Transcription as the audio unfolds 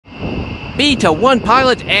B to 1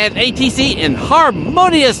 pilot and ATC in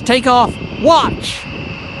harmonious takeoff. Watch.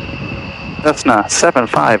 Cessna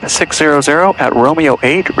 75600 at Romeo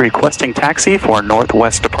 8, requesting taxi for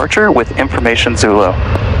northwest departure with information Zulu.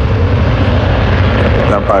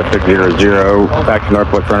 75600, taxi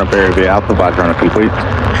northwest run-up area via Alpha, advise run-up complete.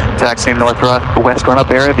 Taxiing northwest run-up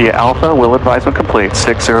area via Alpha, will advise when complete,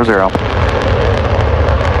 600.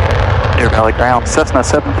 Deer Valley ground, Cessna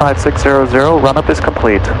 75600, run-up is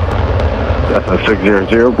complete. Cessna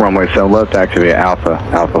 600, runway 7 left, taxi via Alpha,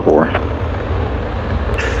 Alpha 4.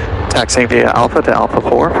 Taxiing via Alpha to Alpha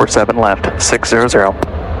 4 for 7 left, 600.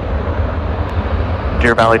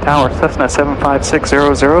 Deer Valley Tower, Cessna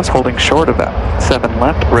 75600 is holding short of that. 7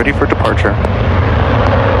 left, ready for departure.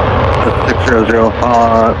 600,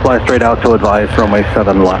 fly straight out to advise, runway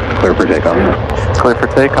 7 left, clear for takeoff. Clear for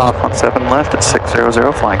takeoff on 7 left at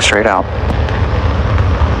 600, flying straight out.